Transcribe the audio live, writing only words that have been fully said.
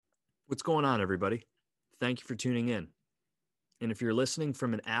What's going on, everybody? Thank you for tuning in. And if you're listening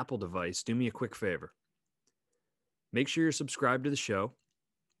from an Apple device, do me a quick favor. Make sure you're subscribed to the show,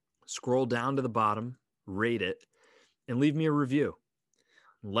 scroll down to the bottom, rate it, and leave me a review.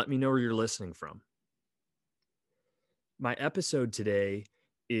 Let me know where you're listening from. My episode today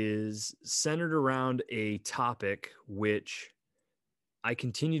is centered around a topic which I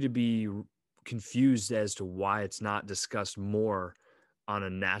continue to be confused as to why it's not discussed more on a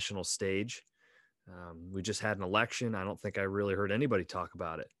national stage. We just had an election. I don't think I really heard anybody talk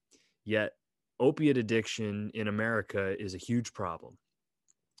about it. Yet, opiate addiction in America is a huge problem.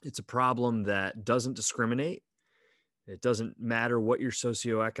 It's a problem that doesn't discriminate. It doesn't matter what your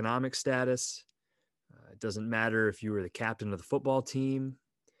socioeconomic status. It doesn't matter if you were the captain of the football team,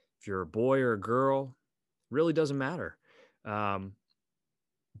 if you're a boy or a girl. It really doesn't matter.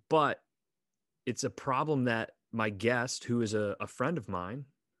 But it's a problem that my guest, who is a friend of mine,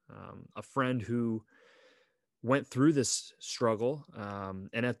 a friend who went through this struggle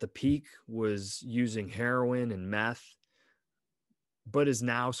and at the peak was using heroin and meth, but is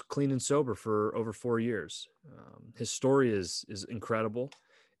now clean and sober for over 4 years. His story is incredible,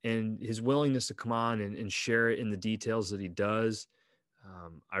 and his willingness to come on and share it in the details that he does,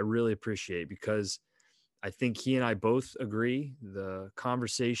 I really appreciate, because I think he and I both agree the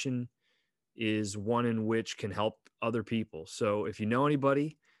conversation is one in which can help other people. So if you know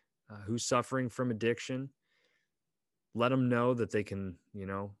anybody who's suffering from addiction, let them know that they can,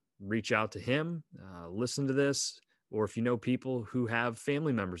 reach out to him, listen to this, or if you know people who have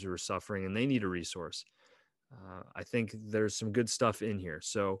family members who are suffering and they need a resource, I think there's some good stuff in here.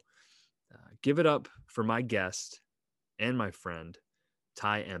 So give it up for my guest and my friend,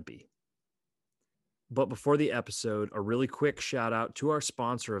 Ty Empey. But before the episode, a really quick shout out to our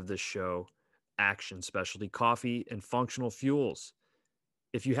sponsor of this show, Action Specialty Coffee and Functional Fuels.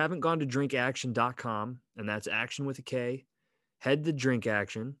 If you haven't gone to drinkaction.com, and that's action with a K, head to Drink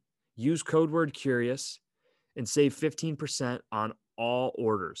Action, use code word CURIOUS, and save 15% on all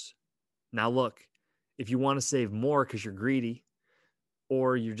orders. Now look, if you want to save more because you're greedy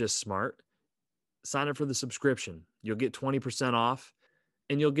or you're just smart, sign up for the subscription. You'll get 20% off,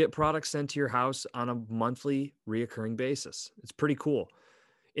 and you'll get products sent to your house on a monthly reoccurring basis. It's pretty cool.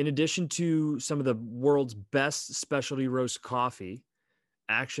 In addition to some of the world's best specialty roast coffee,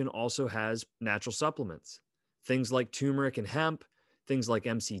 Action also has natural supplements, things like turmeric and hemp, things like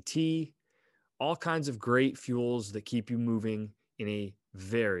MCT, all kinds of great fuels that keep you moving in a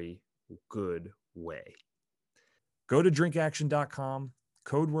very good way. Go to drinkaction.com,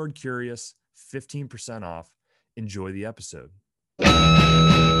 code word CURIOUS, 15% off. Enjoy the episode.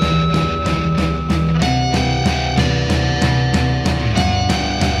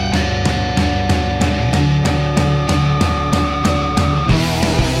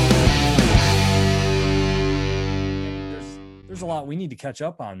 There's a lot we need to catch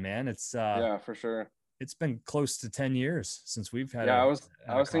up on, man. It's yeah, for sure. It's been close to 10 years since we've had Yeah, a I was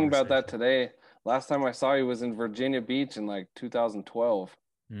thinking about that conversation. today. Last time I saw you was in Virginia Beach in like 2012.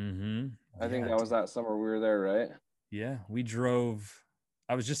 I think Yeah, that was that summer we were there, right? yeah. We drove.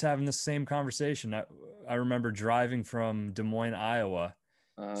 I was just having the same conversation. I remember driving from Des Moines, Iowa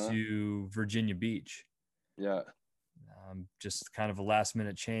Uh-huh. to Virginia Beach. Yeah. Just kind of a last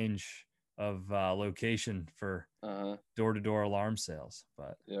minute change of location for Uh-huh. door-to-door alarm sales.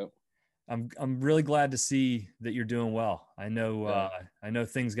 But Yep. I'm really glad to see that you're doing well. Yeah. I know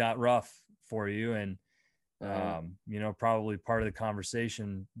things got rough for you, and Uh-huh. probably part of the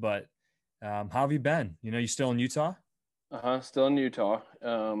conversation. But how have you been? You still in Utah? Uh-huh. Still in Utah.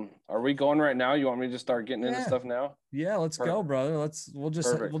 Are we going right now? You want me to just start getting into Yeah, stuff now? yeah. Let's go, Per- brother. We'll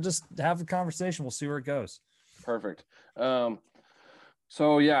Perfect. just have the conversation. We'll see where it goes. Perfect.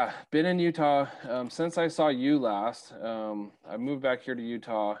 So yeah, been in Utah since I saw you last. I moved back here to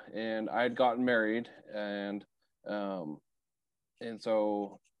Utah, and I had gotten married, um, and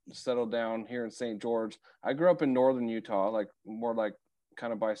so settled down here in St. George. I grew up in northern Utah, like more like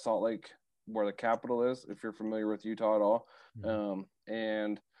kind of by Salt Lake, where the capital is. If you're familiar with Utah at all, Mhm.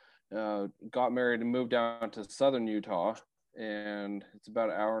 and got married and moved down to southern Utah, and it's about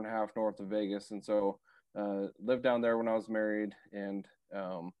an hour and a half north of Vegas, and so lived down there when I was married, and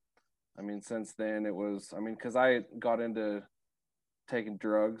I mean, since then it was, I mean, because I got into taking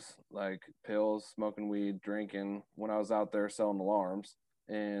drugs like pills, smoking weed, drinking when I was out there selling alarms,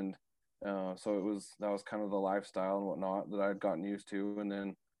 and so that was kind of the lifestyle and whatnot that I'd gotten used to, and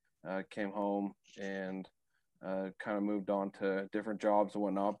then came home and kind of moved on to different jobs and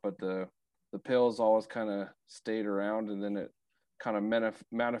whatnot, but the pills always kind of stayed around, and then it kind of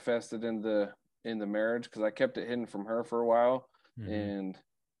manifested in the marriage because I kept it hidden from her for a while, Mhm. and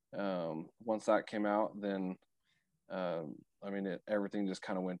once that came out, then I mean, everything just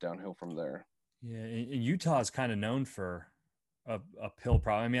kind of went downhill from there. Yeah, and Utah is kind of known for a pill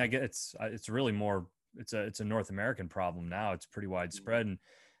problem. I mean, I get it's really more it's a North American problem now. It's pretty widespread, and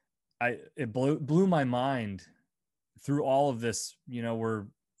it blew my mind through all of this. You know, we're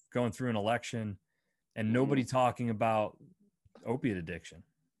going through an election, and Mm-hmm. nobody talking about opiate addiction.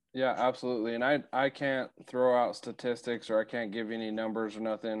 Yeah, absolutely. And I can't throw out statistics or I can't give any numbers or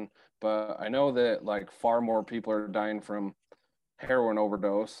nothing, but I know that like far more people are dying from heroin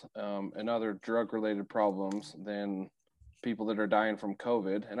overdose and other drug related problems than people that are dying from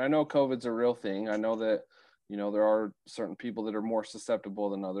COVID. And I know COVID's a real thing. I know that, there are certain people that are more susceptible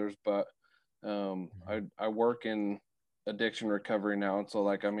than others, but I work in addiction recovery now. And so,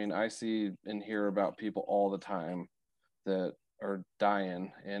 like, I mean, I see and hear about people all the time that are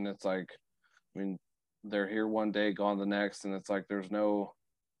dying. And it's like, I mean, they're here one day, gone the next. And it's like there's no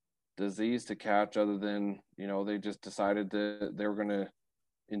disease to catch other than, they just decided that they were going to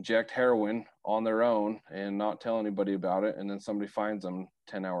inject heroin on their own and not tell anybody about it, and then somebody finds them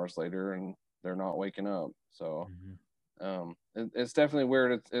 10 hours later and they're not waking up. So Mm-hmm. it's definitely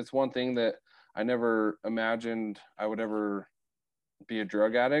weird. It's one thing that I never imagined I would ever be a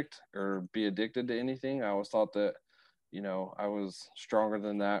drug addict or be addicted to anything. I always thought that I was stronger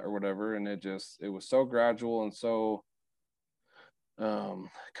than that or whatever, and it was so gradual and so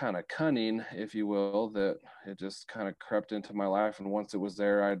kind of cunning, if you will, that it just kind of crept into my life. And once it was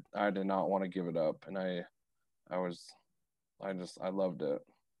there, I did not want to give it up, and I was I loved it.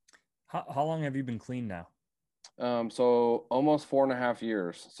 How long have you been clean now? So almost 4.5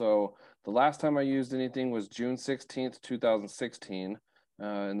 years. So the last time I used anything was June 16th, 2016,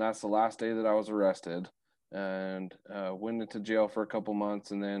 and that's the last day that I was arrested, and went into jail for a couple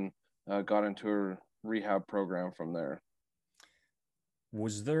months, and then got into a rehab program from there.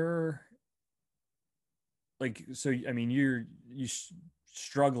 Was there like so? I mean, you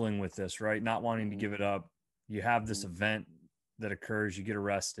struggling with this, right? Not wanting to Mm-hmm. give it up. You have this Mm-hmm. event that occurs. You get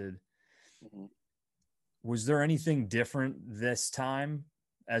arrested. Mm-hmm. Was there anything different this time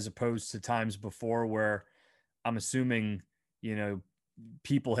as opposed to times before where I'm assuming, you know,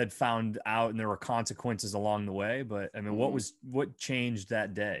 people had found out and there were consequences along the way, but I mean, Mm-hmm. what changed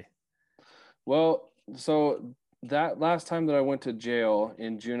that day? Well, so that last time that I went to jail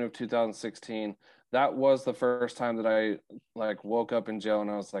in June of 2016, that was the first time that I like woke up in jail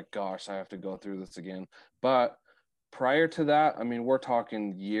and I was like, gosh, I have to go through this again. But prior to that, I mean, we're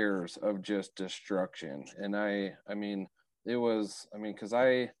talking years of just destruction. And I mean, it was, I mean, because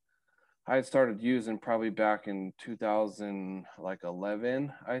I had started using probably back in 2000, like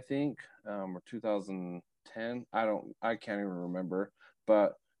 11, I think, or 2010. I can't even remember.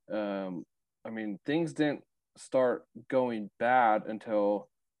 But I mean, things didn't start going bad until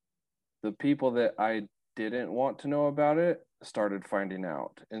the people that I didn't want to know about it started finding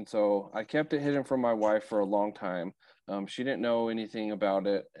out. And so I kept it hidden from my wife for a long time. She didn't know anything about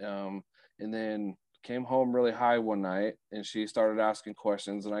it. And then came home really high one night and she started asking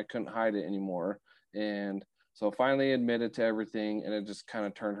questions and I couldn't hide it anymore. And so finally admitted to everything and it just kind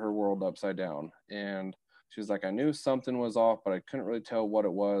of turned her world upside down. And she was like, I knew something was off, but I couldn't really tell what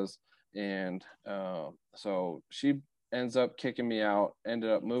it was. And so she ends up kicking me out, ended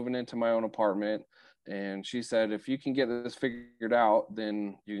up moving into my own apartment. And she said, if you can get this figured out,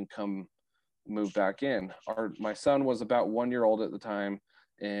 then you can come move back in. My son was about 1 year old at the time.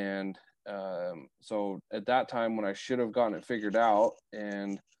 And so at that time, when I should have gotten it figured out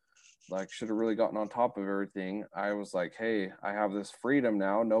and like should have really gotten on top of everything, I was like, hey, I have this freedom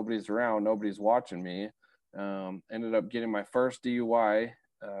now. Nobody's around, nobody's watching me. Ended up getting my first DUI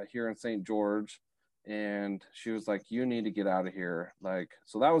here in St. George, and she was like, you need to get out of here. Like,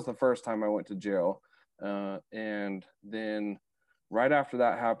 so that was the first time I went to jail. And then right after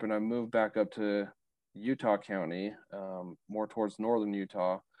that happened, I moved back up to Utah County, more towards northern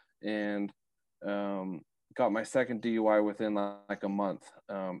Utah, and got my second DUI within like a month.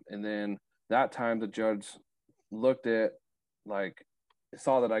 And then that time the judge looked at like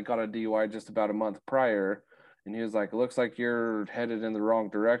saw that I got a DUI just about a month prior, and he was like, "It looks like you're headed in the wrong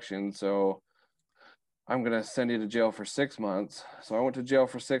direction, so I'm gonna send you to jail for 6 months." So I went to jail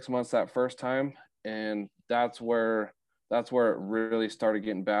for 6 months that first time, and that's where it really started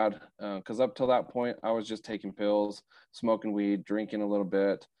getting bad. Because up till that point, I was just taking pills, smoking weed, drinking a little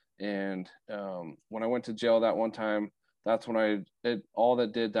bit, and when I went to jail that one time, that's when all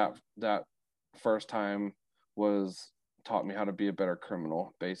that did that first time was taught me how to be a better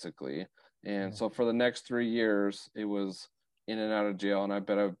criminal, basically. And Yeah. so for the next 3 years, it was in and out of jail, and I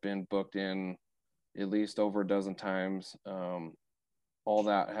bet I've been booked in at least over a dozen times. all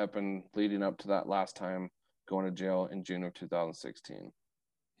that happened leading up to that last time going to jail in June of 2016.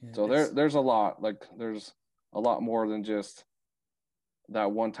 Yeah, So there's a lot, like there's a lot more than just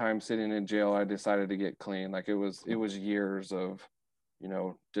that one time sitting in jail. I decided to get clean. Like it was years of,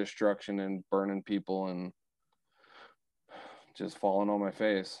 destruction and burning people and just falling on my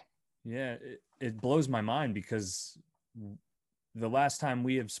face. yeah, it blows my mind because the last time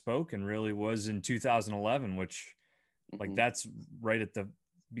we have spoken really was in 2011, which like Hmm. that's right at the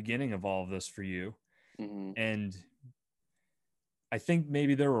beginning of all of this for you. Hmm. And I think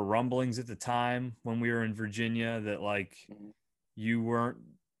maybe there were rumblings at the time when we were in Virginia that like Hmm. you weren't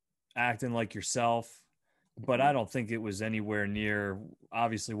acting like yourself, but I Hmm. don't think it was anywhere near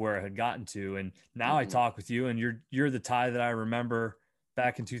obviously where it had gotten to. And now I Hmm. talk with you and you're the Ty that I remember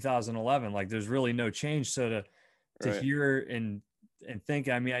back in 2011. Like there's really no change. So to Right. hear and think,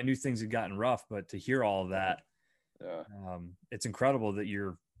 I mean, I knew things had gotten rough, but to hear all of Uh-huh. that, Yeah. it's incredible that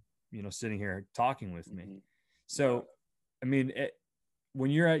you're, sitting here talking with me. Hmm. Yeah. So, I mean, when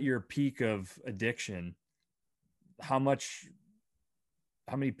you're at your peak of addiction, how much,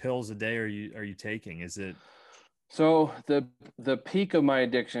 how many pills a day are you taking? Is it So the peak of my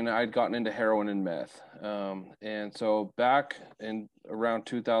addiction, I'd gotten into heroin and meth, and so back in around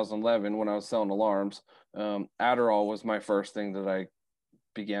 2011, when I was selling alarms, Adderall was my first thing that I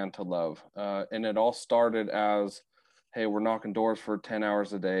began to love, and it all started as, hey, we're knocking doors for 10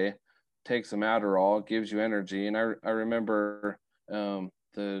 hours a day. Take some Adderall, gives you energy, and I remember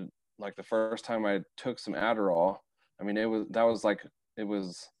the like the first time I took some Adderall. I mean, it was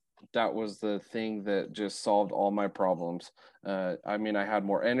that was the thing that just solved all my problems. I mean, I had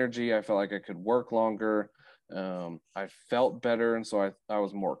more energy. I felt like I could work longer. I felt better, and so I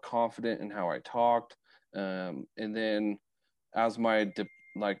was more confident in how I talked. And then as my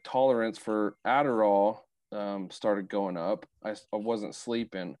like tolerance for Adderall started going up, I wasn't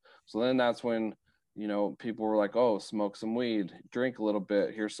sleeping. So then that's when people were like, "Oh, smoke some weed, drink a little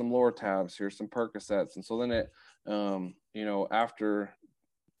bit. Here's some Lortabs, here's some Percocets." And so then after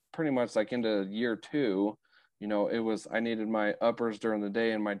pretty much like into year two, it was I needed my uppers during the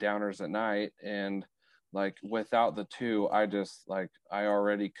day and my downers at night, and like without the two, I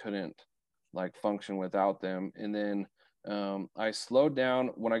already couldn't like function without them. And then I slowed down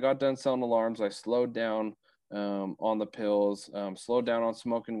when I got done selling alarms. I slowed down on the pills, slowed down on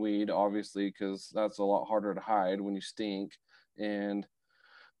smoking weed, obviously, because that's a lot harder to hide when you stink. And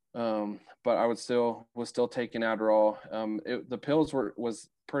but I was still taking Adderall. The pills was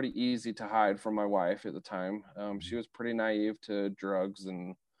pretty easy to hide from my wife at the time. She was pretty naive to drugs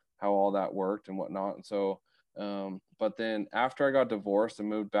and how all that worked and whatnot. And so, but then after I got divorced and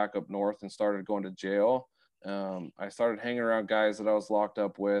moved back up north and started going to jail, I started hanging around guys that I was locked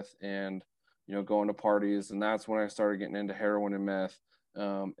up with and going to parties, and that's when I started getting into heroin and meth.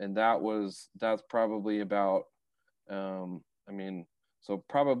 And that's probably about I mean, so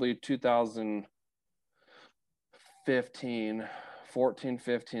probably 2015, 14,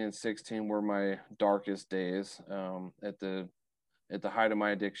 15, and 16 were my darkest days at the height of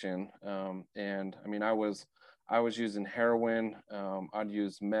my addiction. And I mean, I was using heroin. I'd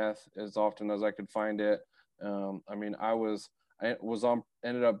use meth as often as I could find it. I mean, I was on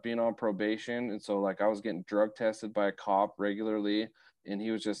ended up being on probation, and so like I was getting drug tested by a cop regularly, and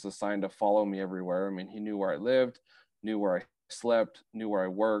he was just assigned to follow me everywhere. I mean, he knew where I lived, knew where I slept, knew where I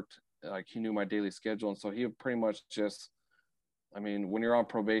worked, like he knew my daily schedule, and so he pretty much just, I mean, when you're on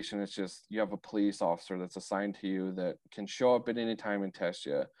probation, it's just you have a police officer that's assigned to you that can show up at any time and test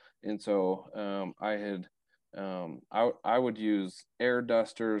you. And so I would use air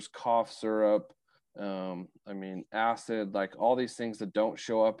dusters, cough syrup, I mean, acid, like all these things that don't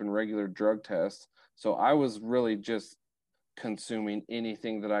show up in regular drug tests. So I was really just consuming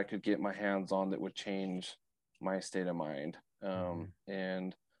anything that I could get my hands on that would change my state of mind.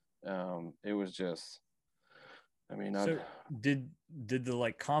 And it was just, I mean, I'd so did did the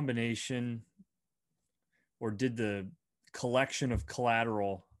like combination or did the collection of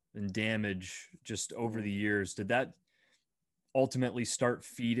collateral and damage just over mhm. the years, did that ultimately start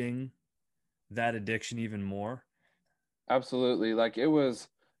feeding that addiction even more? Absolutely. Like it was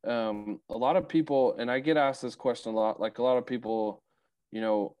a lot of people, and I get asked this question a lot. Like a lot of people,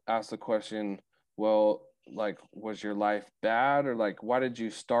 ask the question, well, like, was your life bad, or like, why did you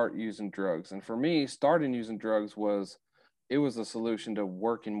start using drugs? And for me, starting using drugs it was a solution to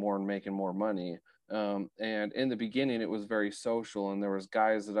working more and making more money. And in the beginning, it was very social, and there was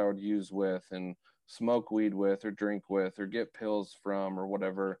guys that I would use with and smoke weed with or drink with or get pills from or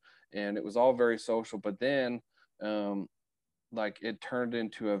whatever. And it was all very social. But then um, like it turned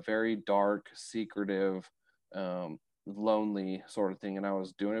into a very dark, secretive, lonely sort of thing, and I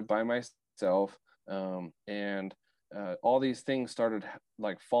was doing it by myself. And all these things started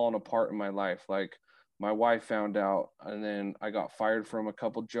like falling apart in my life. Like my wife found out, and then I got fired from a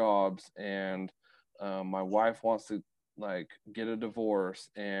couple jobs, and my wife wants to like get a divorce,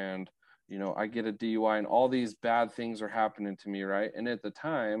 and I get a DUI, and all these bad things are happening to me, right? And at the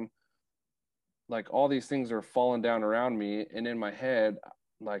time, like all these things are falling down around me, and in my head,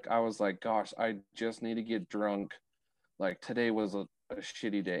 like I was like, gosh, I just need to get drunk. Like today was a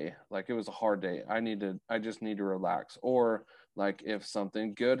shitty day, like it was a hard day, I just need to relax. Or like if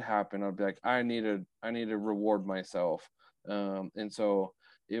something good happened, I'd be like, I need to reward myself. And so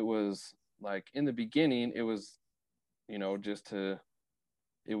it was like in the beginning, it was just to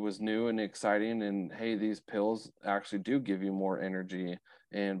it was new and exciting, and hey, these pills actually do give you more energy.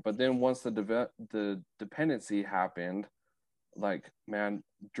 And but then once the dependency happened, like man,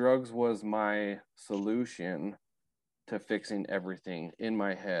 drugs was my solution to fixing everything in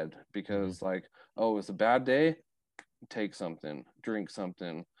my head. Mhm. Because like, oh, it's a bad day, take something, drink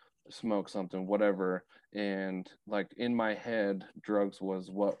something, smoke something, whatever. And like in my head, drugs was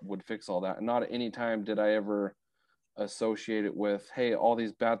what would fix all that. And not at any time did I ever associate it with, hey, all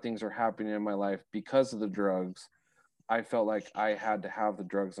these bad things are happening in my life because of the drugs. I felt like I had to have the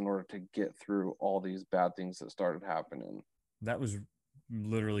drugs in order to get through all these bad things that started happening. That was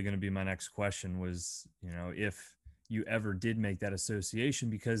literally going to be my next question was, if you ever did make that association,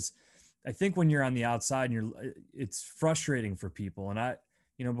 because I think when you're on the outside and it's frustrating for people. And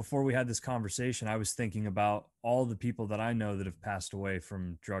before we had this conversation, I was thinking about all the people that I know that have passed away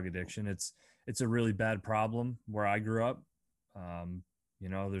from drug addiction. It's a really bad problem where I grew up.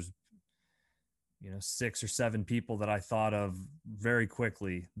 There's 6 or 7 people that I thought of very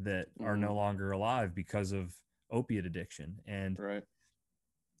quickly that are Mm-hmm. no longer alive because of opiate addiction. And Right.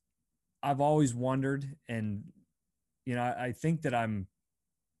 I've always wondered, and I think that I'm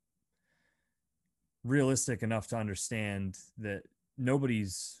realistic enough to understand that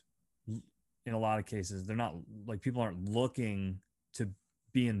nobody's, in a lot of cases, they're not, like, people aren't looking to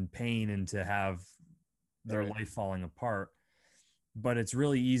be in pain and to have their Right. life falling apart. But it's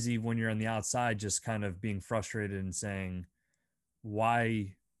really easy when you're on the outside, just kind of being frustrated and saying,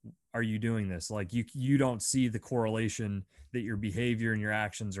 why are you doing this? Like, you don't see the correlation that your behavior and your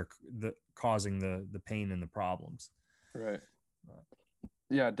actions are causing the pain and the problems. Right.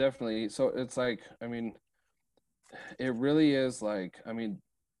 Yeah, definitely. So it's like, I mean, it really is like, I mean,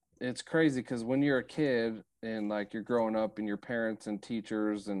 it's crazy because when you're a kid and like you're growing up and your parents and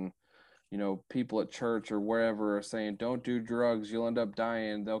teachers and people at church or wherever are saying, don't do drugs, you'll end up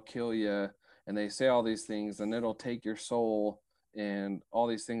dying, they'll kill you. And they say all these things and it'll take your soul, and all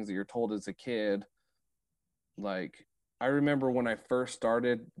these things that you're told as a kid. Like, I remember when I first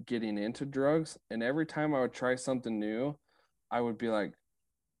started getting into drugs, and every time I would try something new, I would be like,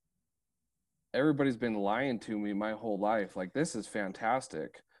 everybody's been lying to me my whole life. Like, this is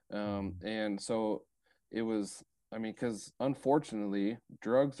fantastic. Mhm. And so it was, I mean, because unfortunately,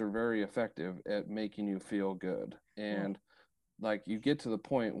 drugs are very effective at making you feel good. Well, And like, you get to the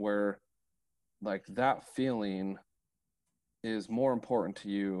point where, like, that feeling is more important to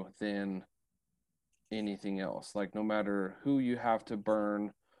you than anything else. Like, no matter who you have to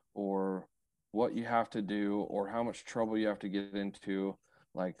burn, or what you have to do, or how much trouble you have to get into,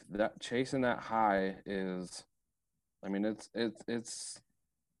 like, that chasing that high is, I mean, it's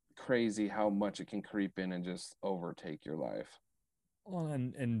crazy how much it can creep in and just overtake your life.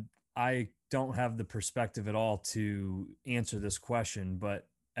 and I don't have the perspective at all to answer this question, but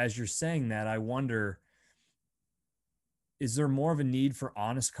as you're saying that, I wonder, is there more of a need for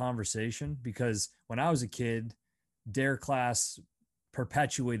honest conversation? Because when I was a kid, dare class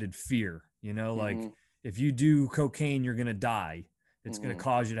perpetuated fear, like, Mm-hmm. if you do cocaine, you're going to die. It's going to Mm-hmm.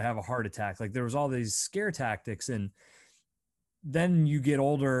 cause you to have a heart attack. Like, there was all these scare tactics. And then you get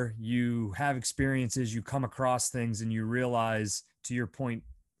older, you have experiences, you come across things, and you realize, to your point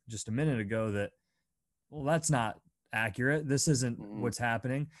just a minute ago, that, well, that's not accurate. This isn't Mm-hmm. what's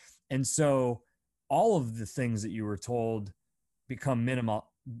happening. And so all of the things that you were told become minimal,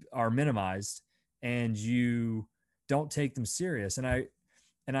 are minimized, and you don't take them serious. And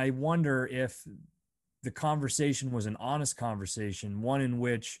I wonder if the conversation was an honest conversation, one in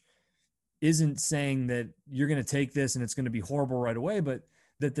which isn't saying that you're going to take this and it's going to be horrible right away, but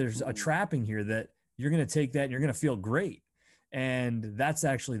that there's a Mm-hmm. trapping here, that you're going to take that and you're going to feel great. And that's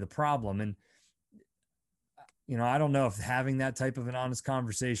actually the problem. And, I don't know if having that type of an honest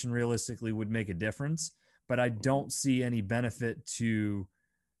conversation realistically would make a difference, but I Mm-hmm. don't see any benefit to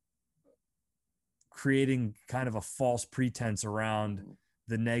creating kind of a false pretense around Mm-hmm.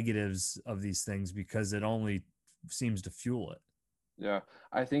 the negatives of these things, because it only seems to fuel it. Yeah,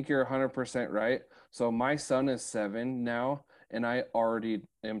 I think you're 100% right. So my son is 7 now, and I already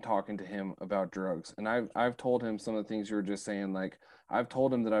am talking to him about drugs. And I've told him some of the things you were just saying. Like I've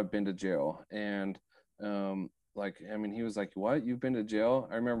told him that I've been to jail, and like I mean, he was like, "What? You've been to jail?"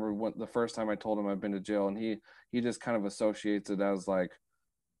 I remember when the first time I told him I've been to jail, and he just kind of associates it as like,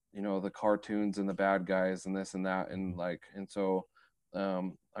 the cartoons and the bad guys and this and that, and like, and so,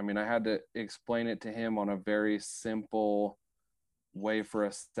 I mean, I had to explain it to him on a very simple way for a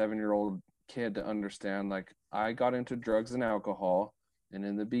 7-year-old kid to understand. Like I got into drugs and alcohol, and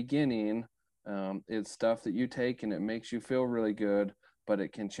in the beginning, it's stuff that you take and it makes you feel really good, but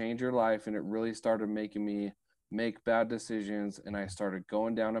it can change your life. And it really started making me make bad decisions, and I started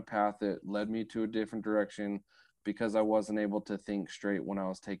going down a path that led me to a different direction because I wasn't able to think straight when I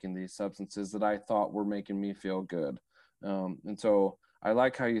was taking these substances that I thought were making me feel good. And so I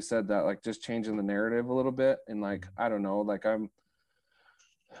like how you said that, like just changing the narrative a little bit. And like, I don't know, like I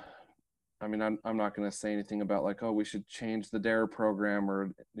mean, I'm not going to say anything about like, oh, we should change the DARE program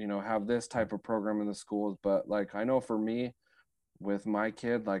or, have this type of program in the schools. But like, I know for me with my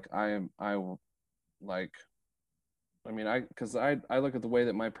kid, like like, I mean, cause I look at the way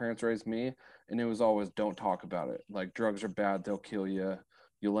that my parents raised me, and it was always, don't talk about it. Like drugs are bad. They'll kill you.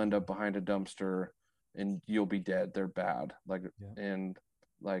 You'll end up behind a dumpster and you'll be dead. They're bad. Like, Yeah. and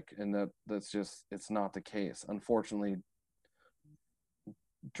like, and that's just, it's not the case. Unfortunately,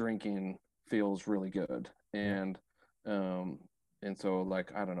 drinking feels really good. Yeah. Um and so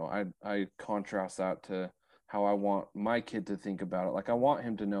like I don't know, I contrast that to how I want my kid to think about it. Like I want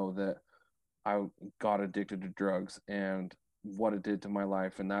him to know that I got addicted to drugs and what it did to my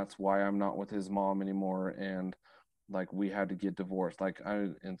life, and that's why I'm not with his mom anymore, and like we had to get divorced. Like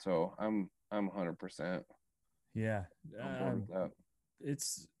and so I'm 100% Yeah. on board with that.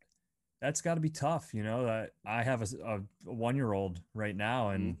 It's that's got to be tough, that I have a 1 year old right now.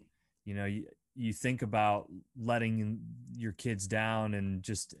 Mm-hmm. And you think about letting your kids down and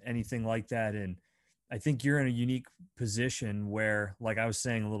just anything like that. And I think you're in a unique position where, like I was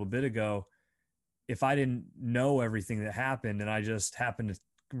saying a little bit ago, if I didn't know everything that happened and I just happened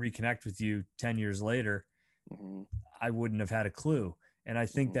to reconnect with you 10 years later, Mm-hmm. I wouldn't have had a clue. And I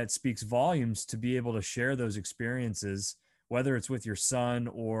think Mm-hmm. that speaks volumes to be able to share those experiences, whether it's with your son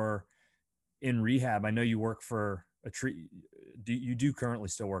or in rehab. I know you work for a treat. You do currently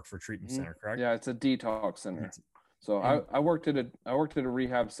still work for a treatment Mm-hmm. center, correct? Yeah, it's a detox center. So And I worked at a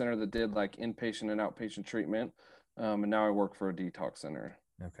rehab center that did like inpatient and outpatient treatment, and now I work for a detox center.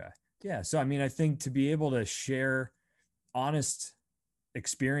 okay. Yeah. So, I mean, I think to be able to share honest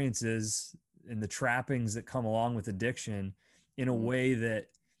experiences and the trappings that come along with addiction in a Mm-hmm. way that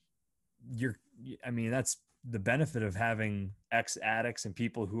you're, I mean, that's the benefit of having ex addicts and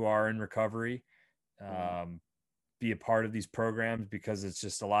people who are in recovery Mm-hmm. um, be a part of these programs, because it's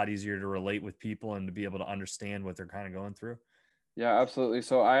just a lot easier to relate with people and to be able to understand what they're kind of going through. Yeah, absolutely.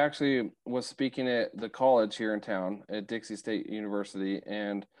 So I actually was speaking at the college here in town at Dixie State University,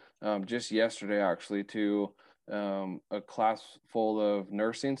 and just yesterday actually to a class full of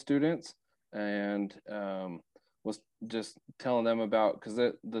nursing students, and was just telling them about, because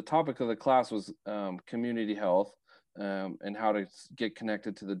the topic of the class was community health, and how to get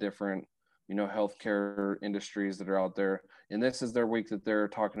connected to the different healthcare industries that are out there. And this is their week that they're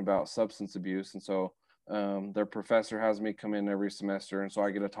talking about substance abuse, and so their professor has me come in every semester, and so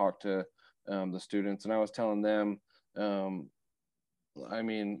I get to talk to the students. And I was telling them, um, I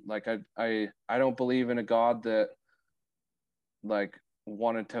mean, like I don't believe in a God that like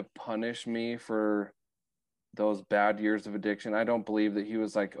wanted to punish me for those bad years of addiction. I don't believe that he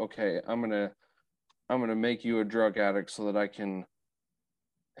was like, okay, I'm gonna make you a drug addict so that I can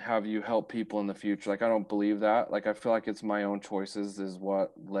have you help people in the future. Like I don't believe that. Like I feel like it's my own choices is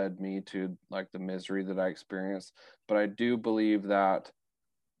what led me to like the misery that I experienced. But I do believe that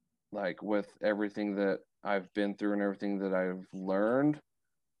like with everything that I've been through and everything that I've learned,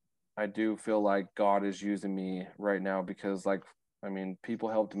 I do feel like God is using me right now because like I mean people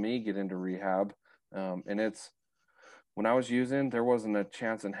helped me get into rehab. And it's when I was using, there wasn't a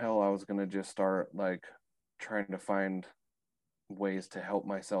chance in hell I was gonna just start like trying to find ways to help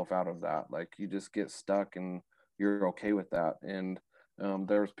myself out of that. Like you just get stuck and you're okay with that. And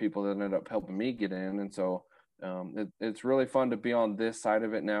there's people that ended up helping me get in. And so it's really fun to be on this side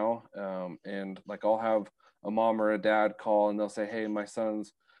of it now. And like I'll have a mom or a dad call and they'll say, hey, my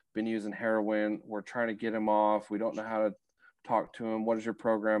son's been using heroin. We're trying to get him off. We don't know how to talk to him. What does your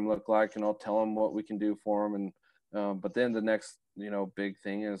program look like? And I'll tell them what we can do for him. And but then the next, big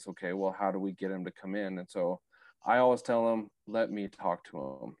thing is, okay, well, how do we get him to come in? And so I always tell them, let me talk to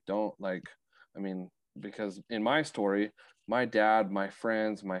him. Don't like, I mean, because in my story, my dad, my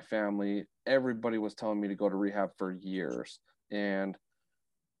friends, my family, everybody was telling me to go to rehab for years. And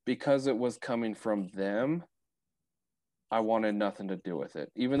because it was coming from them, I wanted nothing to do with it,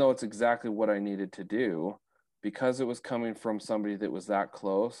 even though it's exactly what I needed to do, because it was coming from somebody that was that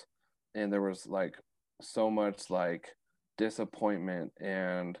close. And there was like so much like disappointment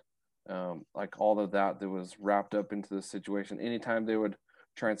and like all of that that was wrapped up into the situation. Anytime they would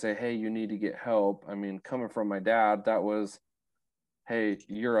try and say, hey, you need to get help. I mean, coming from my dad, that was, hey,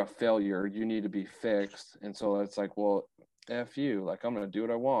 you're a failure. You need to be fixed. And so it's like, well, F you. Like, I'm going to do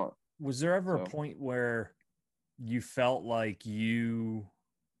what I want. Was there ever a So, point where you felt like you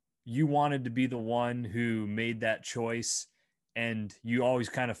wanted to be the one who made that choice, and you always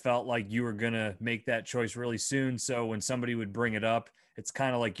kind of felt like you were going to make that choice really soon, so when somebody would bring it up, it's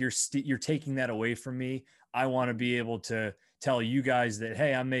kind of like you're taking that away from me. I want to be able to tell you guys that,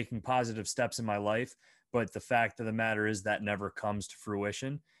 hey, I'm making positive steps in my life, but the fact of the matter is that never comes to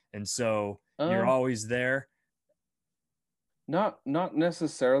fruition, and so you're um, always there. not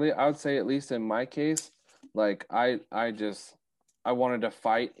necessarily. I would say, at least in my case, like I wanted to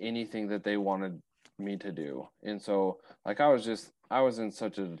fight anything that they wanted me to do. And so like I was in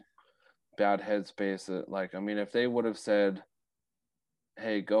such a bad headspace that, like, I mean, if they would have said,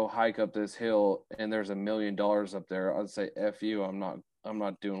 hey, go hike up this hill and there's $1 million up there, I'd say F you. I'm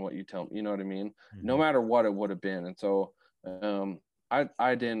not doing what you tell me. You know what I mean? No Mhm. matter what it would have been. And so I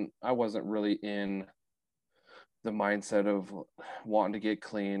wasn't really in the mindset of wanting to get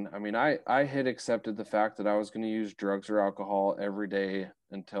clean. I mean, I had accepted the fact that I was going to use drugs or alcohol every day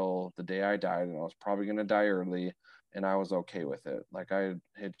until the day I died, and I was probably going to die early, and I was okay with it. Like, I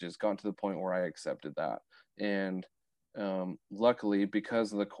had just gotten to the point where I accepted that. And luckily,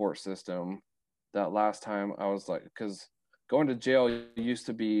 because of the court system, that last time I was like, because going to jail used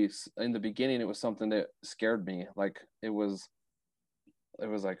to be, in the beginning, it was something that scared me. Like, it was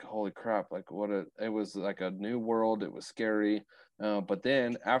like, holy crap, like it was like a new world. It was scary. But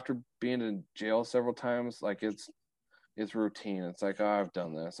then after being in jail several times, like it's routine. It's like, oh, I've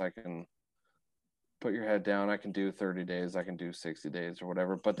done this. I can put your head down. I can do 30 days. I can do 60 days or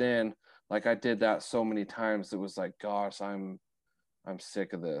whatever. But then like I did that so many times, it was like, gosh, I'm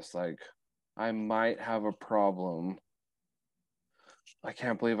sick of this. Like, I might have a problem. I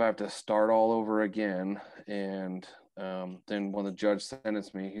can't believe I have to start all over again. And then when the judge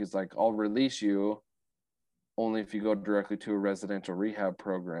sentenced me, he's like, I'll release you only if you go directly to a residential rehab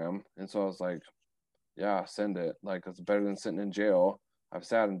program. And so I was like, yeah, send it. Like, it's better than sitting in jail. I've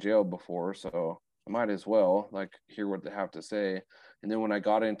sat in jail before, so I might as well like hear what they have to say. And then when I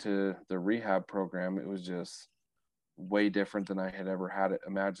got into the rehab program, it was just way different than I had ever had it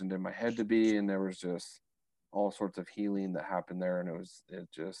imagined in my head to be. And there was just all sorts of healing that happened there. And it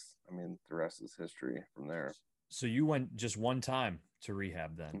just, I mean, the rest is history from there. So you went just one time to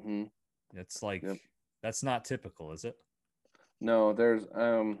rehab then? Mm-hmm. It's like, Yep. that's not typical, is it? No, there's,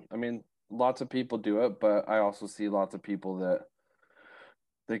 I mean, lots of people do it, but I also see lots of people that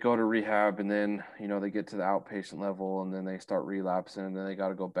they go to rehab and then, they get to the outpatient level and then they start relapsing and then they got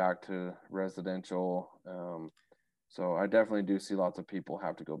to go back to residential. So I definitely do see lots of people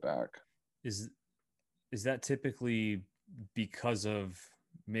have to go back. Is is that typically because of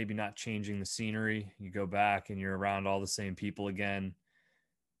maybe not changing the scenery? You go back and you're around all the same people again,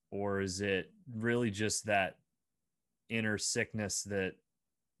 or is it really just that inner sickness that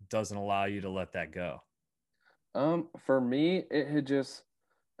doesn't allow you to let that go? For me, it had just,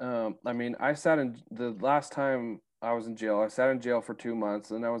 I mean, I sat in the last time I was in jail, I sat in jail for 2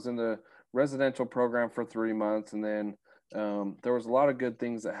 months and I was in the residential program for 3 months. And then there was a lot of good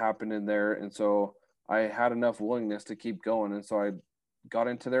things that happened in there. And so I had enough willingness to keep going. And so I got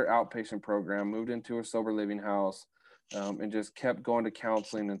into their outpatient program, moved into a sober living house, and just kept going to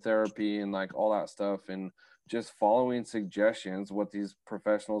counseling and therapy and like all that stuff. And just following suggestions, what these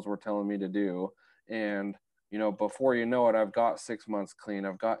professionals were telling me to do. And before you know it, I've got 6 months clean,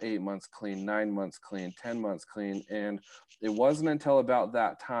 I've got 8 months clean, 9 months clean, 10 months clean. And it wasn't until about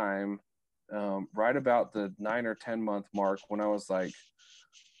that time, right about the 9 or 10 month mark, when I was like,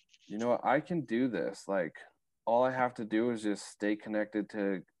 what, I can do this. Like, all I have to do is just stay connected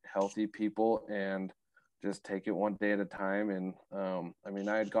to healthy people and just take it one day at a time. And I mean,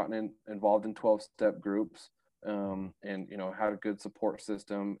 I had gotten involved in 12-step groups, Mhm. and had a good support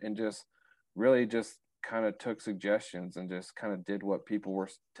system, and just really just kind of took suggestions and just kind of did what people were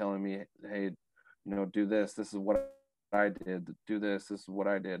telling me. Hey, do this. This is what I did. Do this. This is what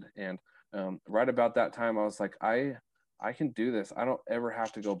I did. And right about that time, I was like, I can do this. I don't ever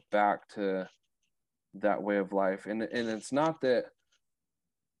have to go back to that way of life. And it's not that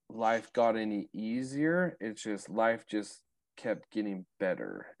life got any easier. It's just life just kept getting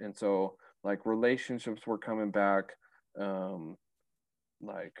better. And so like relationships were coming back. Um,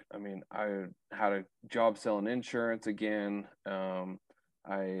 like, I mean, I had a job selling insurance again.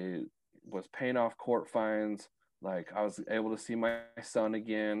 I was paying off court fines. Like I was able to see my son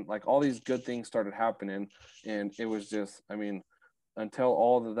again. Like all these good things started happening. And it was just, I mean, until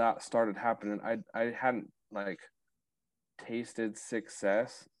all of that started happening, I hadn't like tasted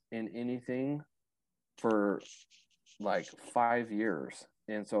success in anything for like 5 years.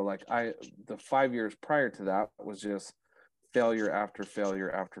 And so like the 5 years prior to that was just failure after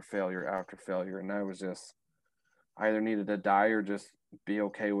failure after failure after failure. And I was just, I either needed to die or just be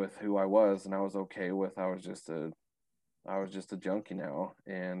okay with who I was. And I was okay with, I was just a junkie now.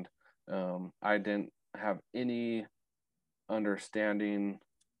 And I didn't have any understanding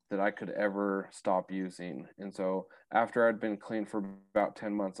that I could ever stop using. And so after I'd been clean for about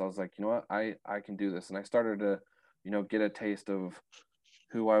 10 months, I was like, you know what, I can do this. And I started to, you know, get a taste of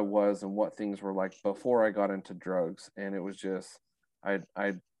who I was and what things were like before I got into drugs. And it was just, I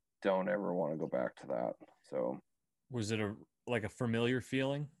don't ever want to go back to that. So Was it a like a familiar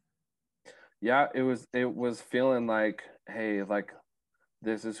feeling? yeah, it was feeling like, hey, like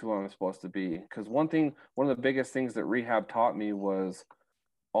this is who I'm supposed to be. Because one of the biggest things that rehab taught me was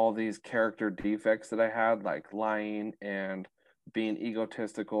all these character defects that I had, like lying and being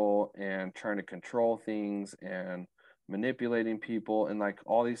egotistical and trying to control things and manipulating people and like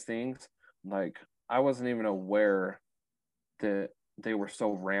all these things. Like I wasn't even aware that they were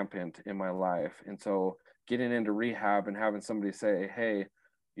so rampant in my life. And so getting into rehab and having somebody say, hey,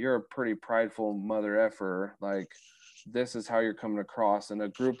 you're a pretty prideful mother effer. Like, this is how you're coming across. And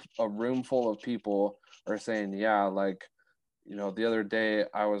a room full of people are saying, yeah, like, you know, the other day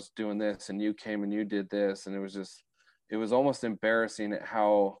I was doing this and you came and you did this. And it was just, it was almost embarrassing at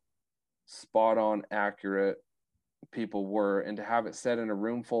how spot on accurate people were. And to have it said in a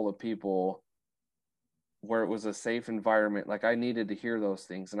room full of people where it was a safe environment, like I needed to hear those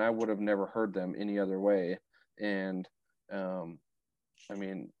things and I would have never heard them any other way. And um, I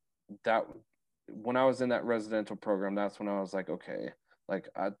mean, that when I was in that residential program, that's when I was like, okay, like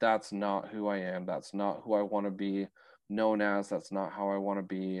that's not who I am. That's not who I want to be known as. That's not how I want to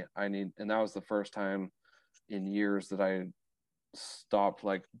be. And that was the first time in years that I stopped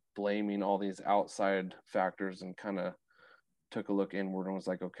like blaming all these outside factors and kind of took a look inward and was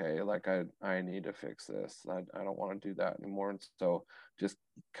like, okay, like I need to fix this. I don't want to do that anymore. And so just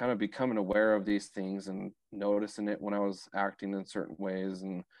kind of becoming aware of these things and noticing it when I was acting in certain ways.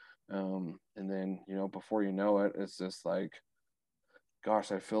 And then, you know, before you know it, it's just like,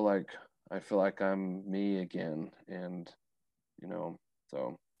 gosh, I feel like I'm me again. And, you know,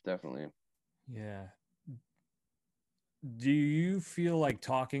 so definitely. Yeah. Do you feel like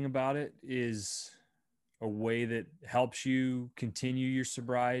talking about it is a way that helps you continue your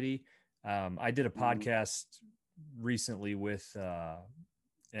sobriety? I did a Mm-hmm. podcast recently with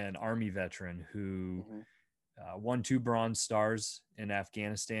an Army veteran who Mm-hmm. won 2 Bronze Stars in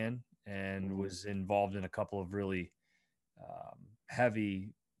Afghanistan and Mm-hmm. was involved in a couple of really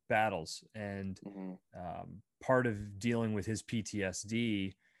heavy battles. And Mm-hmm. part of dealing with his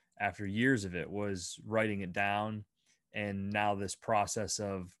PTSD after years of it was writing it down. And now this process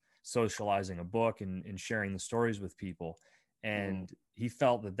of socializing a book and sharing the stories with people. Mm-hmm. And he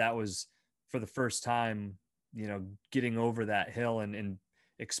felt that that was for the first time, you know, getting over that hill and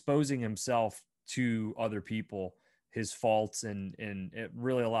exposing himself to other people, his faults, and it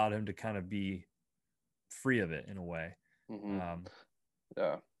really allowed him to kind of be free of it in a way. Mm-hmm. Um,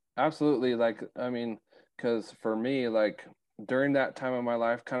 Yeah, absolutely. Like, I mean, because for me, like during that time of my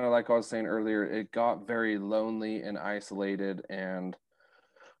life, kind of like I was saying earlier, it got very lonely and isolated and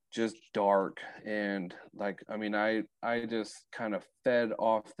just dark. And like, I mean, I just kind of fed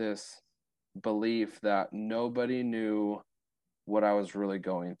off this belief that nobody knew what I was really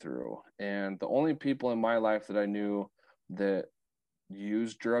going through. And the only people in my life that I knew that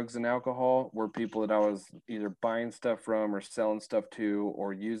used drugs and alcohol were people that I was either buying stuff from or selling stuff to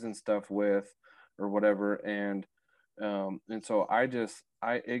or using stuff with or whatever. And so I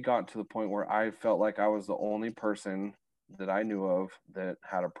it got to the point where I felt like I was the only person that I knew of that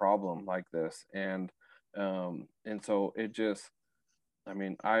had a problem like this. And so it just, I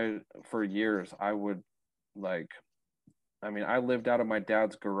mean, I for years I would like, I mean, I lived out of my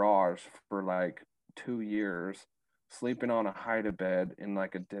dad's garage for like 2 years, sleeping on a hide a bed in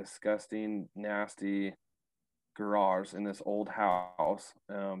like a disgusting, nasty garage in this old house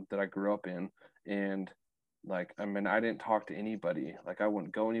that I grew up in. And like, I mean, I didn't talk to anybody. Like, I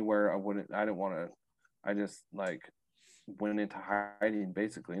wouldn't go anywhere. I didn't want to, I just like, went into hiding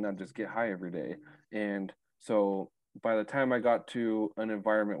basically, and I'd just get high every day. And so by the time I got to an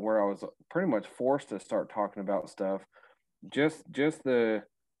environment where I was pretty much forced to start talking about stuff, just the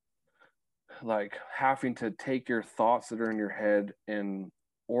like having to take your thoughts that are in your head and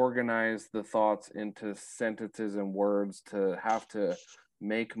organize the thoughts into sentences and words to have to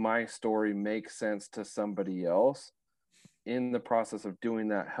make my story make sense to somebody else. In the process of doing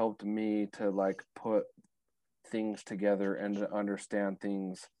that helped me to like put things together and to understand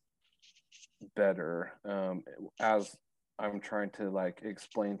things better, as I'm trying to like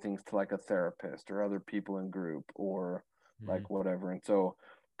explain things to like a therapist or other people in group or Mhm. like whatever. And so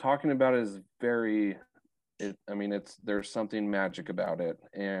talking about it is very, I mean, it's, there's something magic about it.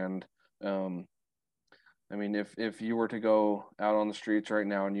 And um, I mean, if you were to go out on the streets right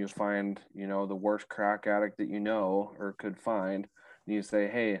now and you find, you know, the worst crack addict that you know or could find, and you say,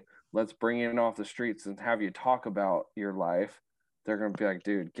 "Hey, let's bring it off the streets and have you talk about your life," they're gonna be like,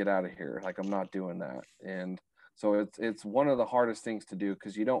 "Dude, get out of here! Like, I'm not doing that." And so it's one of the hardest things to do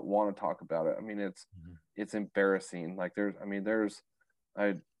because you don't want to talk about it. I mean, Mhm. it's embarrassing. Like,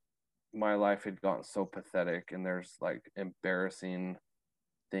 I my life had gotten so pathetic, and there's like embarrassing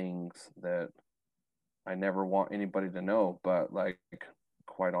things that I never want anybody to know. But like,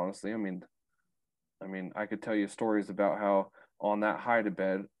 quite honestly, I mean, I could tell you stories about how on that high to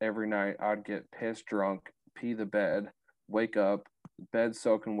bed every night I'd get pissed drunk, pee the bed, wake up, bed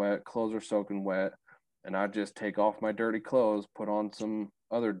soaking wet, clothes are soaking wet, and I'd just take off my dirty clothes, put on some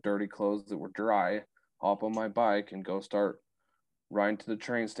other dirty clothes that were dry, hop on my bike, and go start riding to the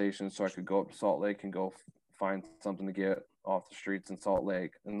train station so I could go up to Salt Lake and go find something to get off the streets in Salt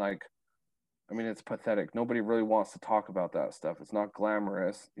Lake. And like, I mean, it's pathetic. Nobody really wants to talk about that stuff. It's not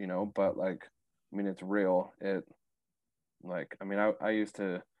glamorous, you know, but like, I mean, it's real. It like, I mean, I used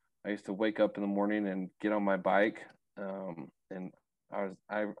to wake up in the morning and get on my bike, and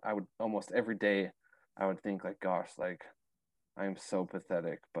I would almost every day, I would think like, gosh, like I am so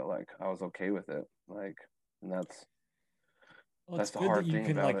pathetic, but like I was okay with it, like, and Well, it's that's the good that hard you thing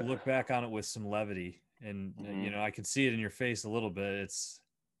can about like it. look back on it with some levity, and Hmm. I can see it in your face a little bit.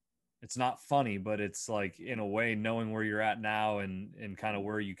 It's not funny, but it's like in a way knowing where you're at now and kind of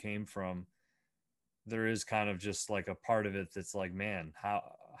where you came from. There is kind of just like a part of it that's like, man,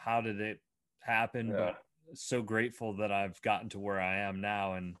 how did it happen? But Yeah, so grateful that I've gotten to where I am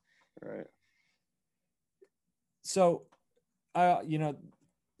now. And right. so, you know,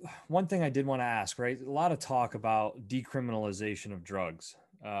 one thing I did want to ask, right? A lot of talk about decriminalization of drugs.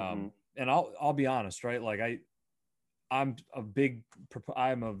 Hmm. And I'll be honest, right? Like I'm a big,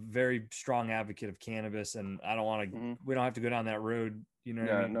 I'm a very strong advocate of cannabis, and I don't want to, Hmm. we don't have to go down that road, you know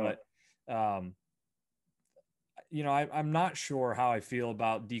what I Yeah, mean? no. But, I'm not sure how I feel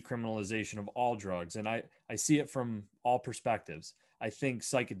about decriminalization of all drugs, and I see it from all perspectives. I think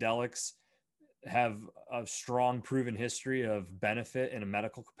psychedelics have a strong proven history of benefit in a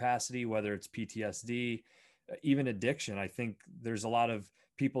medical capacity, whether it's PTSD, even addiction. I think there's a lot of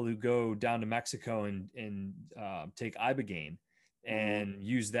people who go down to Mexico and take ibogaine Hmm. and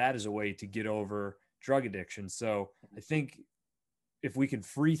use that as a way to get over drug addiction. So I think if we can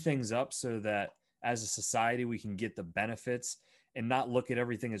free things up so that as a society we can get the benefits and not look at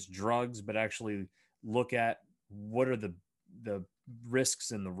everything as drugs, but actually look at what are the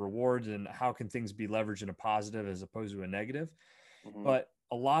risks and the rewards and how can things be leveraged in a positive as opposed to a negative. Hmm. But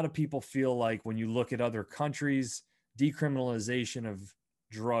a lot of people feel like when you look at other countries, decriminalization of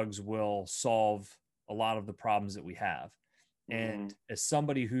drugs will solve a lot of the problems that we have. Hmm. And as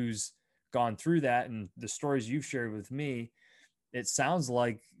somebody who's gone through that and the stories you've shared with me, it sounds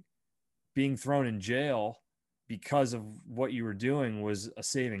like being thrown in jail because of what you were doing was a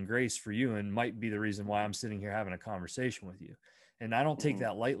saving grace for you and might be the reason why I'm sitting here having a conversation with you. And I don't take Hmm.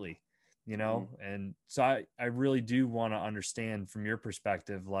 that lightly, Hmm. And so I really do want to understand from your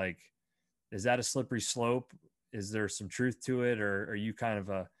perspective, like, is that a slippery slope? Is there some truth to it? Or are you kind of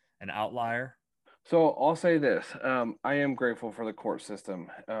an outlier? So I'll say this. I am grateful for the court system.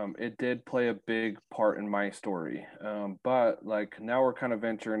 It did play a big part in my story. But like now we're kind of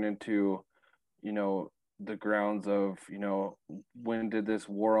venturing into, you know, the grounds of, you know, when did this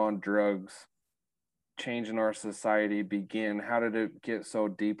war on drugs change in our society begin? How did it get so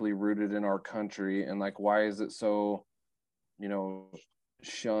deeply rooted in our country? And like, why is it so, you know,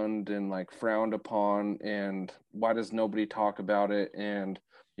 shunned and like frowned upon, and why does nobody talk about it? And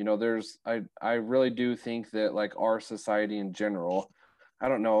you know, I really do think that like our society in general, I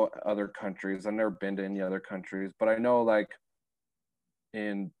don't know other countries, I've never been to any other countries, but I know like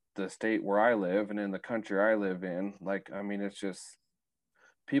in the state where I live and in the country I live in, like, I mean, it's just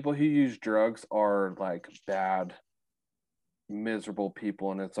people who use drugs are like bad miserable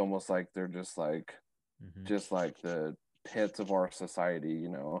people, and it's almost like they're Mm-hmm. just like the pits of our society,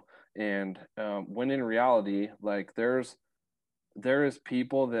 and when in reality, like there is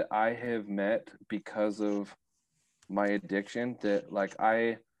people that I have met because of my addiction that like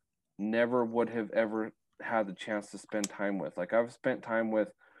I never would have ever had the chance to spend time with. Like I've spent time with,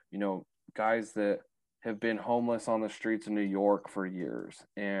 guys that have been homeless on the streets of New York for years,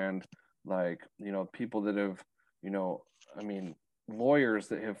 and like, people that have, you know, I mean, lawyers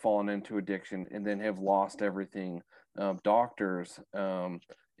that have fallen into addiction and then have lost everything, doctors,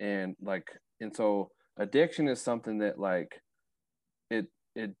 and like, and so addiction is something that like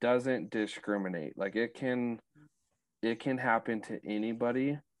it doesn't discriminate. Like it can happen to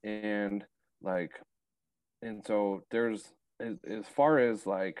anybody, and like, and so there's, as far as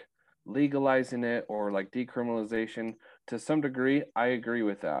like legalizing it or like decriminalization, to some degree I agree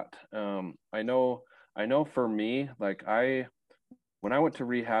with that. I know for me, like when I went to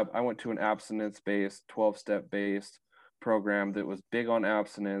rehab, I went to an abstinence based 12-step based program that was big on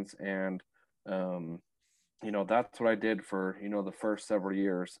abstinence, and um that's what I did for the first several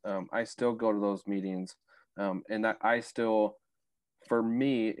years. I still go to those meetings, and that I still, for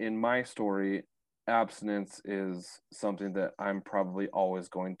me, in my story, abstinence is something that I'm probably always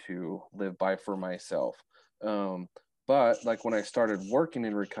going to live by for myself. Um, but like when I started working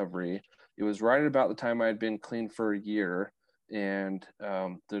in recovery, it was right about the time I had been clean for a year, and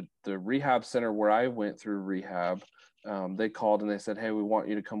the rehab center where I went through rehab, they called and they said, "Hey, we want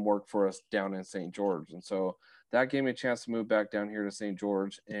you to come work for us down in St. George." And so that gave me a chance to move back down here to St.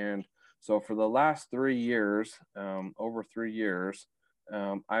 George, and so for the last 3 years, over 3 years,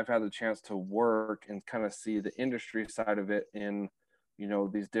 I've had the chance to work and kind of see the industry side of it in,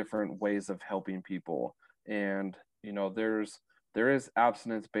 these different ways of helping people. And, there is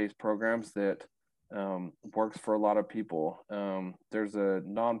abstinence based programs that works for a lot of people. There's a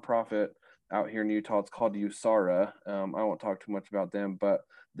nonprofit out here in Utah. It's called USARA. I won't talk too much about them, but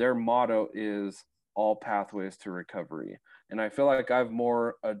their motto is all pathways to recovery. And I feel like I've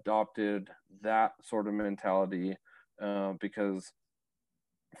more adopted that sort of mentality, because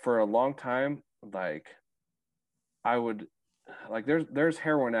for a long time, like I would, like there's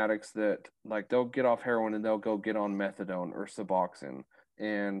heroin addicts that like they'll get off heroin and they'll go get on methadone or Suboxone,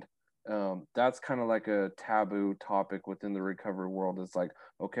 and that's kind of like a taboo topic within the recovery world. It's like,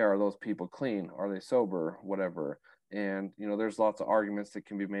 okay, are those people clean? Are they sober? Whatever. And there's lots of arguments that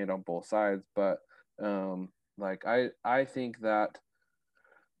can be made on both sides, but like I think that,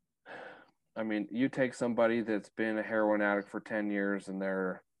 I mean, you take somebody that's been a heroin addict for 10 years and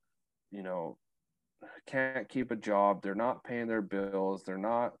they're, you know, can't keep a job. They're not paying their bills. They're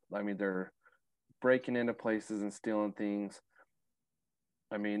not, I mean, they're breaking into places and stealing things.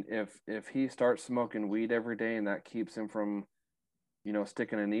 I mean, if he starts smoking weed every day and that keeps him from,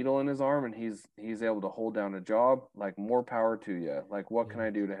 sticking a needle in his arm, and he's able to hold down a job, like more power to you. Like, what can Yeah. I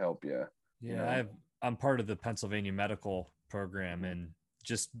do to help you? You Yeah. know? I'm part of the Pennsylvania medical program, Mm-hmm. and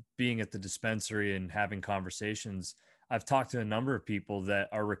just being at the dispensary and having conversations, I've talked to a number of people that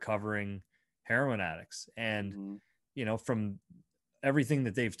are recovering heroin addicts. And, Mm-hmm. from everything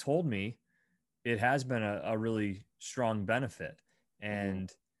that they've told me, it has been a really strong benefit. Mm-hmm.